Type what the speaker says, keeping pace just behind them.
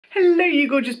Hello you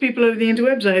gorgeous people over the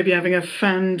interwebs, I hope you're having a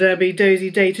fan-derby-dozy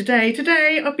day today.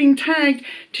 Today I've been tagged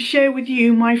to share with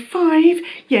you my five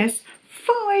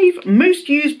most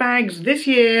used bags this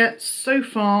year so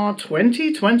far,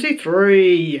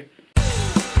 2023.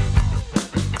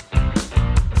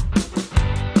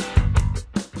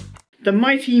 The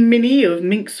mighty Minnie of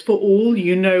Minx for All,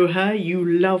 you know her, you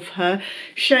love her,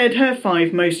 shared her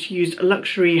 5 most used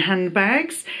luxury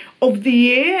handbags of the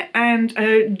year,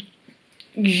 and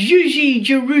Juji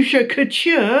Jerusha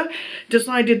Couture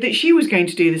decided that she was going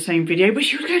to do the same video, but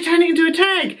she was going to turn it into a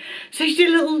tag. So she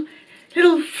did a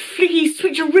little flicky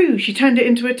switcheroo. She turned it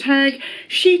into a tag.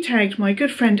 She tagged my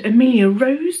good friend Amelia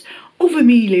Rose of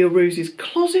Amelia Rose's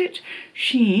Closet.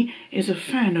 She is a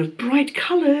fan of bright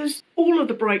colours, all of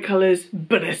the bright colours,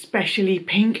 but especially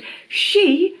pink.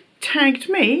 She tagged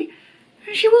me,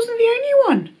 and she wasn't the only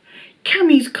one.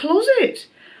 Cammie's Closet.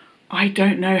 I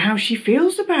don't know how she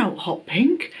feels about hot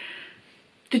pink.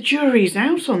 The jury's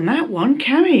out on that one.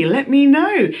 Cammie, let me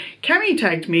know. Cammie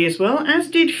tagged me as well, as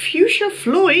did Fuchsia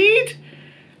Floyd.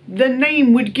 The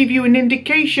name would give you an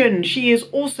indication. She is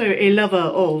also a lover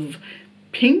of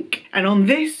pink. And on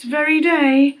this very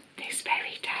day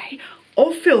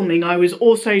of filming, I was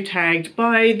also tagged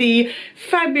by the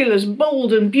fabulous,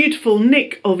 bold and beautiful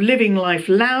Nick of Living Life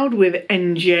Loud with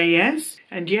NJS.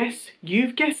 And yes,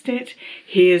 you've guessed it,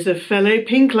 he is a fellow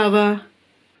pink lover.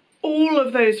 All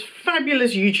of those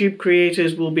fabulous YouTube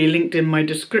creators will be linked in my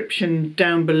description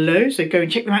down below, so go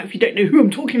and check them out if you don't know who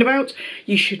I'm talking about.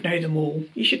 You should know them all.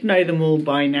 You should know them all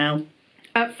by now.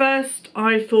 At first,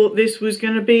 I thought this was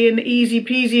going to be an easy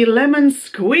peasy lemon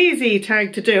squeezy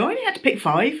tag to do. I only had to pick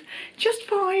 5, just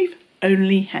 5.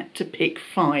 Only had to pick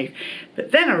 5.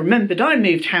 But then I remembered I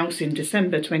moved house in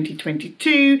December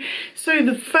 2022, so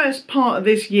the first part of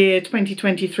this year,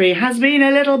 2023, has been a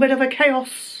little bit of a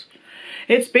chaos.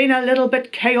 It's been a little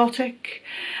bit chaotic,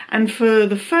 and for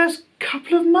the first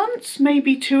couple of months,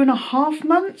 maybe 2.5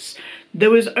 months,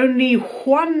 there was only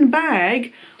one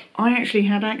bag I actually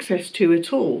had access to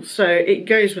at all. So it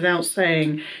goes without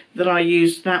saying that I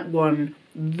used that one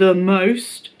the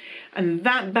most. And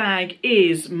that bag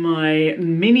is my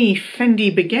mini Fendi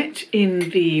Baguette in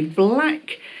the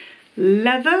black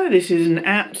leather. This is an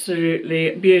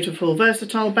absolutely beautiful,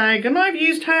 versatile bag, and I've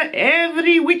used her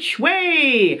every which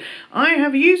way. I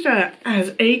have used her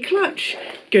as a clutch,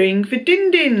 going for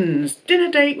din-dins, dinner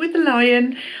date with the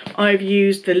lion. I've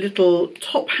used the little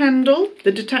top handle,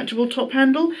 the detachable top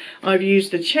handle. I've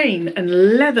used the chain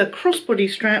and leather crossbody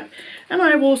strap, and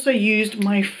I've also used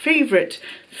my favourite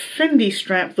Fendi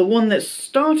strap, the one that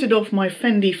started off my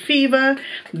Fendi fever,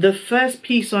 the first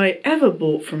piece I ever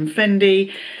bought from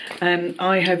Fendi.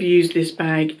 I have used this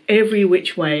bag every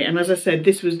which way, and as I said,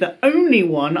 this was the only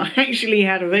one I actually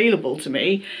had available to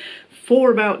me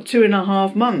for about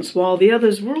 2.5 months, while the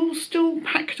others were all still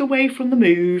packed away from the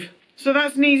move. So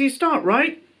that's an easy start,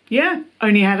 right? Yeah,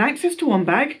 only had access to one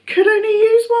bag, could only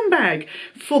use one bag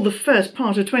for the first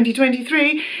part of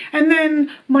 2023, and then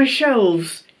my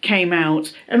shelves came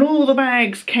out and all the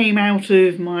bags came out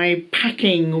of my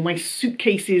packing, or my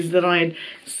suitcases that I had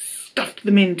stuffed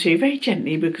them into very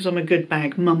gently because I'm a good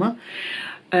bag mama.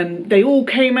 They all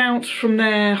came out from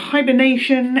their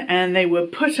hibernation and they were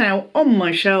put out on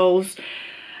my shelves,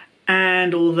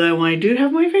 and although I do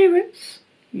have my favourites,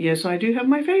 yes I do have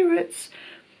my favourites,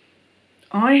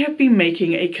 I have been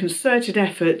making a concerted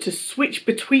effort to switch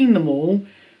between them all.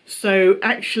 So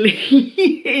actually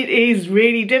it is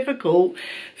really difficult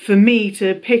for me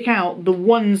to pick out the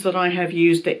ones that I have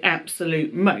used the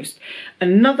absolute most.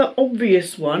 Another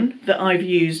obvious one that I've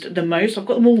used the most, I've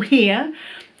got them all here,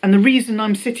 and the reason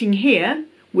I'm sitting here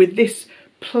with this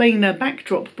plainer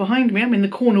backdrop behind me, I'm in the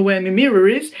corner where my mirror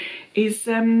is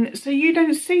so you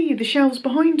don't see the shelves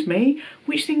behind me,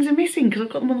 which things are missing because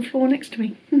I've got them on the floor next to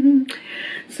me.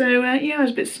 So yeah, I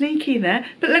was a bit sneaky there.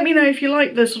 But let me know if you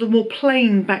like the sort of more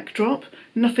plain backdrop,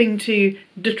 nothing to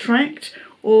detract,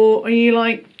 or are you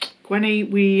like, Gwenny,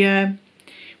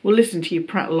 we'll listen to you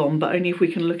prattle on, but only if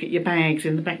we can look at your bags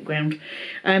in the background.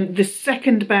 The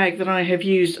second bag that I have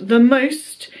used the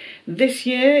most this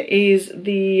year is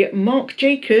the Marc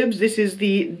Jacobs. This is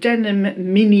the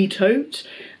Denim Mini Tote,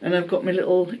 and I've got my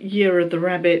little Year of the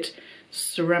Rabbit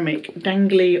ceramic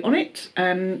dangly on it.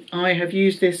 I have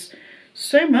used this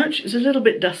so much, it's a little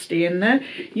bit dusty in there.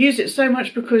 Use it so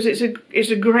much because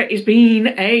it's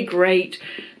been a great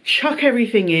chuck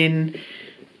everything in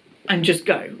and just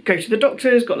go to the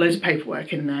doctor's, got loads of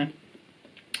paperwork in there.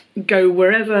 go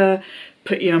wherever,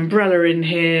 put your umbrella in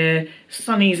here,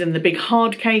 sunnies in the big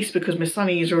hard case because my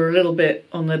sunnies are a little bit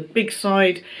on the big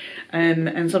side,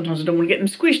 and sometimes I don't want to get them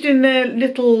squished in their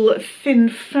little thin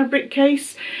fabric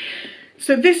case.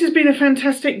 So this has been a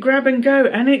fantastic grab and go,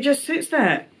 and it just sits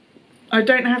there. I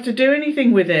don't have to do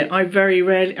anything with it. I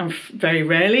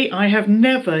have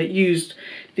never used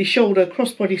the shoulder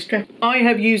crossbody strap. I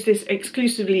have used this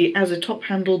exclusively as a top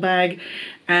handle bag,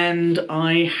 and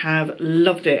I have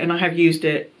loved it, and I have used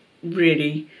it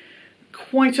really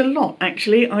quite a lot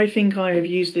actually. I think I have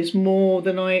used this more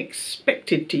than I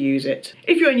expected to use it.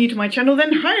 If you're new to my channel,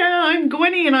 then hiya, I'm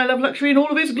Gwenny and I love luxury in all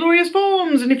of its glorious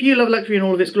forms, and if you love luxury in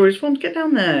all of its glorious forms, get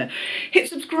down there, hit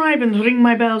subscribe and ring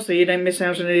my bell so you don't miss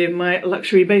out on any of my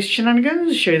luxury based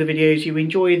shenanigans. Show the videos you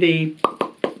enjoy the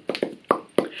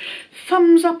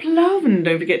thumbs up love, and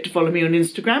don't forget to follow me on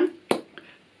Instagram.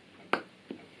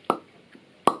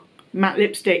 Matte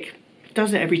lipstick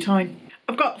does it every time.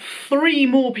 I've got 3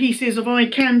 more pieces of eye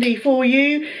candy for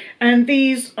you, and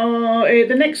these are,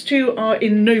 the next 2 are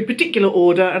in no particular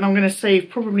order, and I'm going to save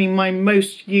probably my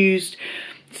most used,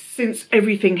 since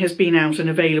everything has been out and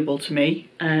available to me,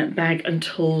 bag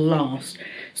until last.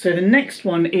 So the next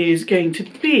one is going to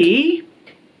be,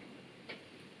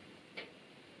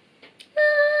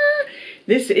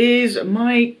 this is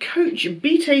my Coach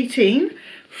Beat 18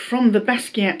 from the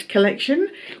Basquiat collection,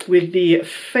 with the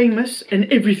famous and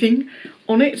everything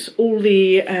on it, all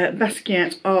the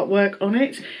Basquiat artwork on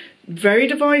it. Very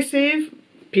divisive.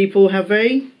 People have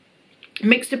very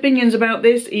mixed opinions about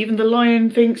this. Even the lion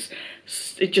thinks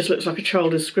it just looks like a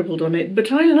child has scribbled on it,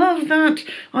 but I love that.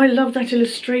 I love that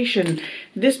illustration.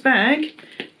 This bag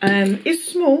is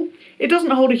small. It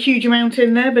doesn't hold a huge amount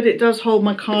in there, but it does hold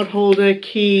my card holder,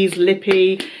 keys,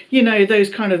 lippy, you know, those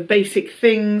kind of basic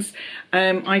things.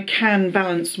 I can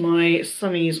balance my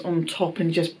sunnies on top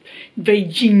and just very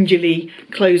gingerly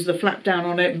close the flap down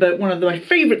on it. But one of my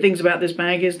favourite things about this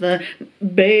bag is the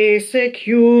basic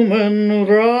human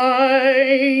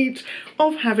right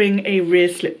of having a rear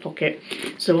slip pocket.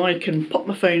 So I can pop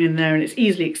my phone in there and it's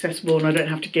easily accessible, and I don't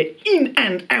have to get in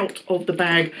and out of the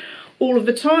bag all of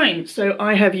the time. So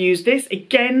I have used this.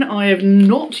 Again, I have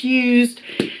not used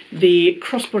the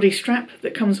crossbody strap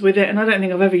that comes with it, and I don't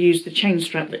think I've ever used the chain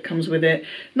strap that comes with it,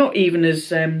 not even as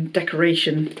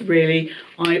decoration really.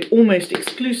 I almost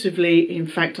exclusively, in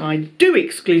fact I do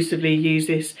exclusively use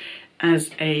this as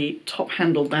a top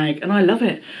handle bag, and I love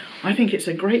it. I think it's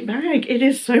a great bag. It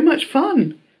is so much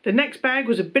fun. The next bag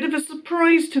was a bit of a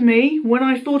surprise to me when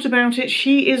I thought about it.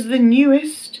 She is the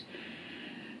newest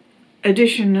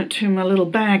addition to my little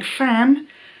bag fam.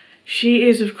 She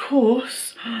is, of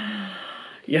course,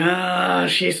 yeah,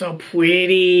 she's so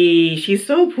pretty. She's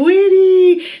so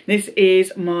pretty. This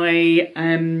is my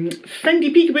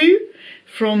Fendi Peekaboo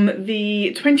from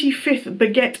the 25th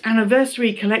Baguette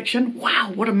anniversary collection.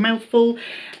 Wow, what a mouthful.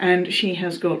 And she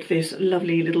has got this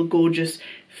lovely little gorgeous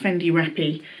Fendi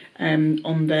wrappy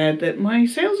on there that my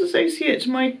sales associate,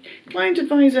 my client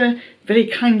advisor, very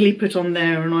kindly put on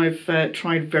there, and I've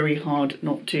tried very hard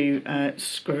not to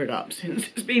screw it up since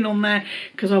it's been on there,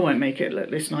 because I won't make it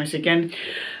look this nice again.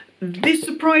 This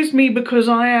surprised me because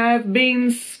I have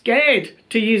been scared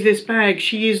to use this bag.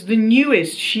 She is the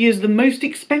newest. She is the most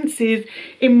expensive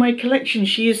in my collection.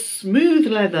 She is smooth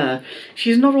leather.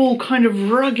 She's not all kind of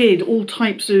rugged, all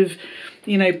types of,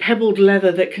 you know, pebbled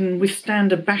leather that can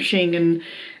withstand a bashing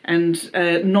and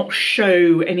not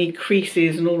show any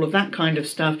creases and all of that kind of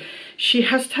stuff. She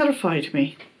has terrified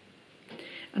me,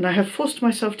 and I have forced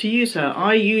myself to use her.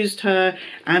 I used her,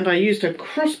 and I used her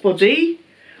crossbody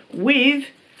with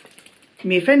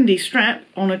my Fendi strap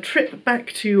on a trip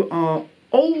back to our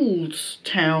old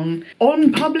town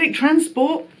on public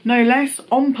transport, no less,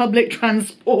 on public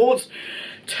transport.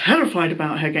 Terrified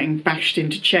about her getting bashed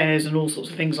into chairs and all sorts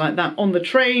of things like that on the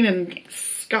train and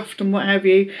scuffed and what have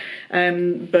you,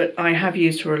 but I have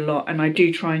used her a lot, and I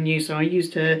do try and use her. I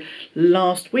used her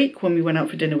last week when we went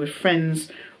out for dinner with friends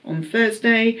on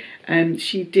Thursday, and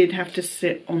she did have to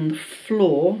sit on the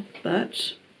floor,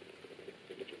 but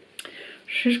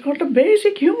she's got the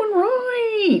basic human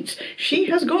right. She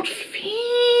has got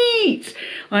feet.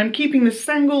 I'm keeping the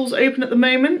sangles open at the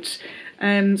moment,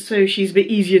 so she's a bit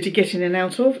easier to get in and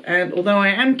out of, and although I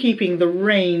am keeping the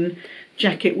rain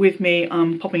jacket with me,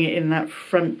 I'm popping it in that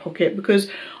front pocket because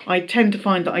I tend to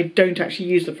find that I don't actually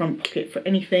use the front pocket for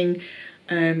anything.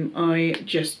 I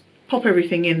just pop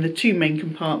everything in the 2 main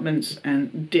compartments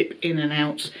and dip in and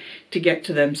out to get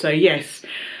to them. So yes,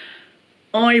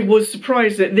 I was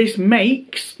surprised that this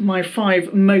makes my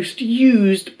 5 most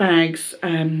used bags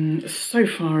so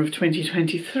far of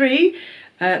 2023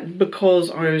 because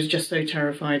I was just so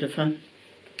terrified of her.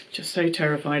 Just so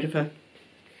terrified of her.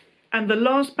 And the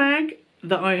last bag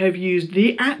that I have used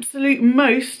the absolute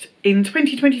most in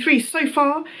 2023 so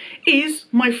far is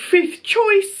my 5th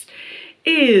choice.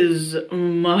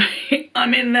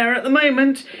 I'm in there at the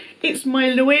moment. It's my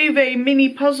Loewe mini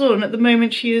puzzle, and at the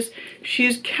moment she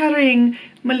is carrying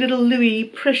my little Louis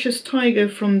Precious Tiger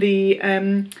from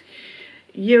the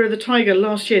Year of the Tiger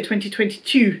last year,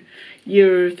 2022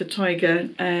 Year of the Tiger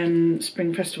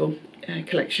Spring Festival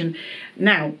collection.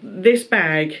 Now, this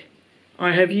bag,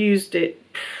 I have used it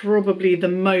probably the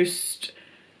most,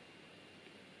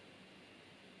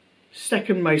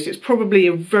 second most. It's probably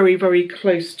a very, very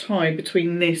close tie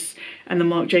between this and the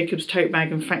Marc Jacobs tote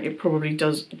bag. In fact, it probably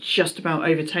does just about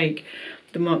overtake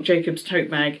the Marc Jacobs tote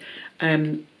bag.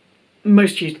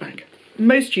 Most used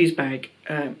bag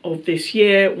of this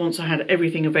year, once I had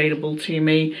everything available to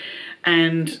me.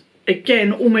 And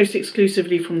again, almost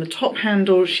exclusively from the top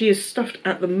handle. She is stuffed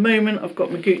at the moment. I've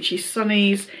got my Gucci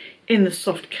Sunnies in the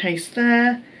soft case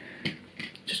there.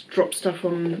 Just drop stuff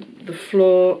on the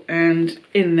floor, and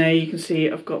in there you can see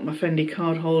I've got my Fendi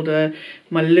card holder,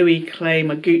 my Louis clay,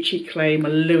 my Gucci clay, my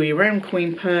Louis round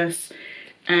coin purse,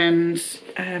 and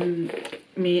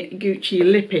me Gucci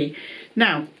lippy.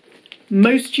 Now,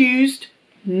 most used,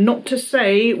 not to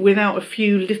say without a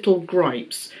few little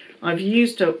gripes. I've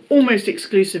used her almost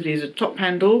exclusively as a top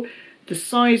handle. The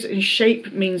size and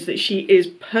shape means that she is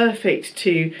perfect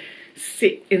to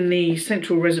sit in the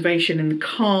central reservation in the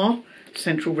car.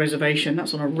 Central reservation,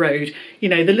 that's on a road, you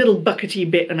know, the little buckety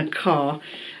bit in a car.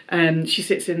 She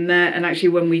sits in there, and actually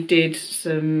when we did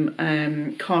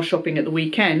some car shopping at the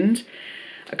weekend,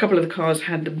 a couple of the cars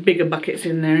had the bigger buckets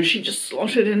in there, and she just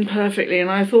slotted in perfectly, and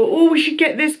I thought, oh, we should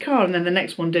get this car, and then the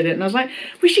next one did it, and I was like,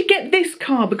 we should get this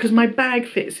car because my bag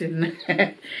fits in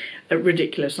there.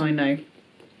 Ridiculous, I know.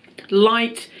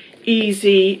 Light,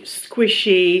 easy,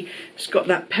 squishy. She's got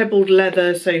that pebbled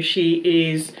leather, so she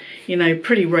is, you know,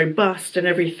 pretty robust and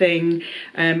everything.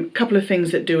 Couple of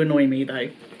things that do annoy me though.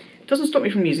 Doesn't stop me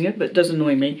from using it, but does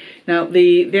annoy me. Now,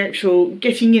 the actual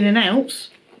getting in and out,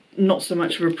 not so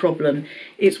much of a problem.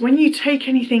 It's when you take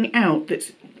anything out,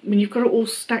 that's when you've got it all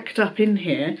stacked up in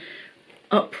here,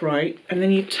 upright, and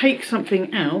then you take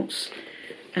something out,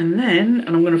 and then,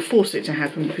 and I'm going to force it to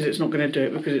happen because it's not going to do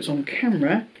it because it's on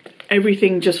camera,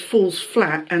 everything just falls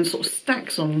flat and sort of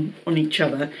stacks on each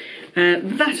other.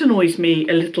 That annoys me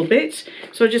a little bit,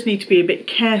 so I just need to be a bit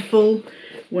careful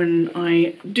when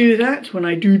I do that, when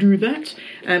I do that.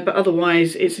 But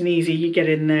otherwise, it's an easy, you get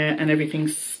in there and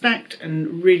everything's stacked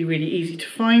and really, really easy to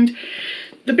find.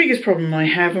 The biggest problem I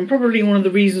have, and probably one of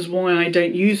the reasons why I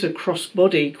don't use a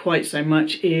crossbody quite so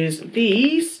much, is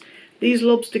these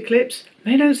lobster clips,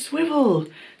 they don't swivel.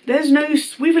 There's no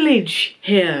swivelage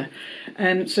here.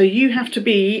 So you have to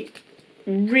be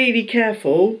really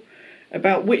careful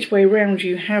about which way round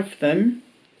you have them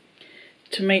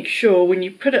to make sure when you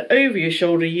put it over your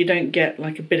shoulder you don't get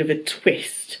like a bit of a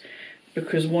twist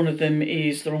because one of them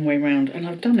is the wrong way round. And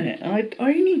I've done it. I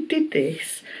only did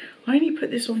this. I only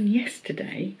put this on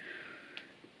yesterday,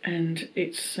 and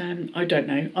it's, I don't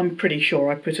know, I'm pretty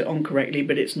sure I put it on correctly,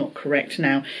 but it's not correct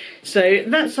now. So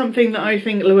that's something that I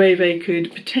think Loewe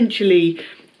could potentially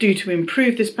do to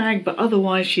improve this bag, but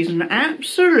otherwise she's an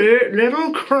absolute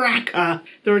little cracker.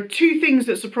 There are two things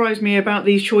that surprised me about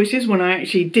these choices when I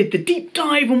actually did the deep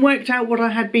dive and worked out what I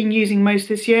had been using most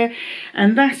this year,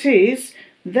 and that is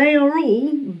they are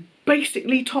all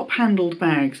basically top-handled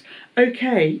bags.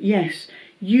 Okay, yes,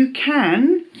 you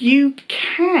can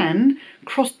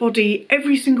crossbody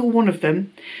every single one of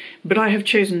them, but I have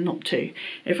chosen not to.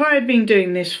 If I had been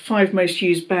doing this 5 most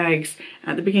used bags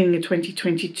at the beginning of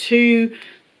 2022,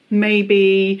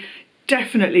 maybe,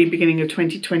 definitely beginning of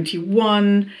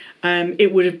 2021,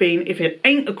 it would have been, if it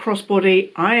ain't a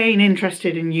crossbody, I ain't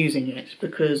interested in using it,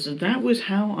 because that was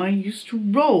how I used to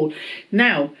roll.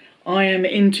 Now, I am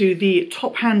into the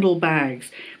top handle bags.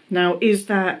 Now, is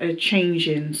that a change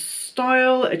in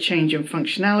style, a change in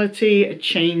functionality, a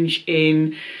change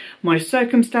in my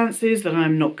circumstances, that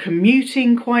I'm not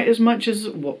commuting quite as much as,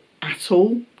 well, at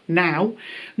all now,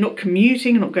 not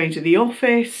commuting, not going to the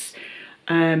office,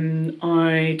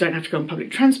 I don't have to go on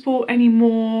public transport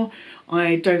anymore,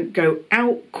 I don't go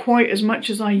out quite as much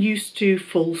as I used to,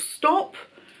 full stop?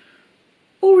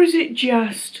 Or is it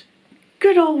just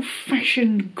good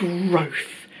old-fashioned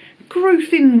growth?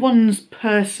 Growth in one's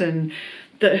person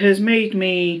that has made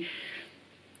me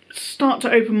start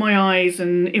to open my eyes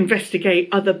and investigate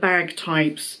other bag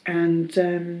types,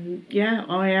 and yeah,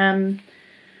 I'm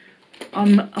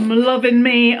loving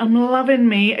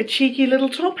me a cheeky little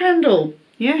top handle.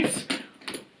 Yes,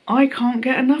 I can't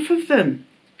get enough of them.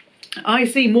 I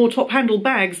see more top handle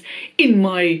bags in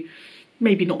my,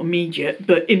 maybe not immediate,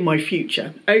 but in my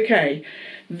future. Okay,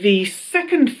 the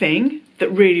second thing that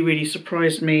really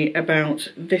surprised me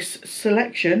about this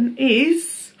selection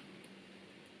is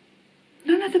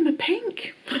none of them are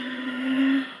pink.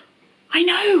 I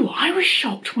know, I was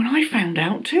shocked when I found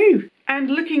out too. And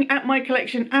looking at my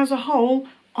collection as a whole,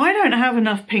 I don't have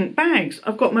enough pink bags.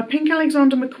 I've got my pink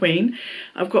Alexander McQueen,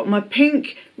 I've got my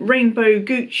pink rainbow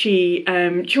Gucci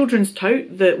children's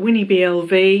tote that Winnie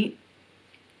BLV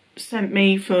sent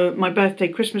me for my birthday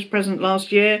Christmas present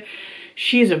last year.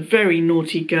 She is a very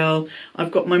naughty girl.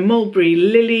 I've got my mulberry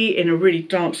lily in a really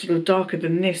dark, sort of darker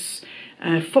than this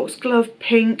foxglove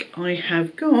pink. I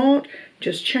have got,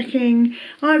 just checking,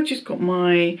 I've just got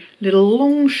my little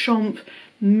Longchamp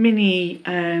mini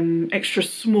extra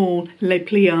small Le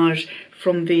Pliage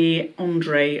from the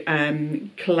Andre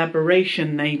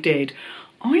collaboration they did.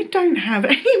 I don't have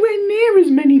anywhere near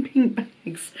as many pink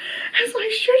bags as I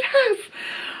should have.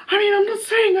 I mean, I'm not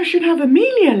saying I should have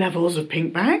Amelia levels of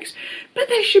pink bags, but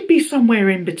there should be somewhere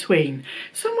in between.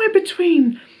 Somewhere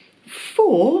between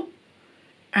 4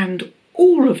 and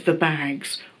all of the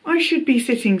bags. I should be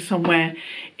sitting somewhere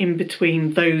in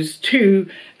between those two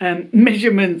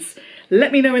measurements.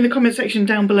 Let me know in the comment section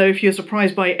down below if you're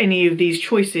surprised by any of these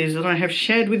choices that I have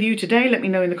shared with you today. Let me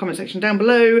know in the comment section down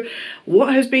below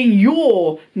what has been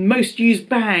your most used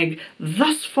bag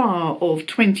thus far of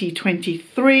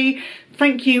 2023.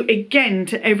 Thank you again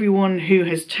to everyone who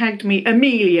has tagged me.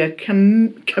 Amelia,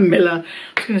 Camilla,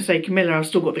 I was going to say Camilla, I've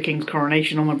still got the King's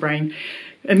Coronation on my brain.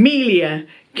 Amelia,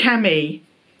 Cami,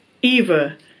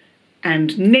 Eva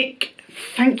and Nick.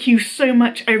 Thank you so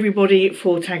much everybody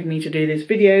for tagging me to do this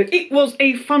video. It was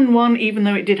a fun one, even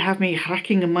though it did have me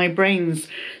racking my brains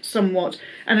somewhat.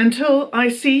 And until I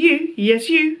see you, yes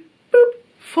you, boop,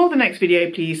 for the next video,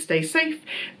 please stay safe,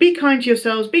 be kind to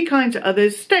yourselves, be kind to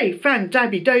others, stay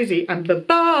fan-dabby-dozy, and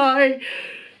bye-bye.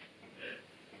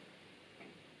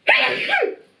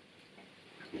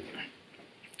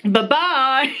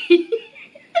 Bye-bye.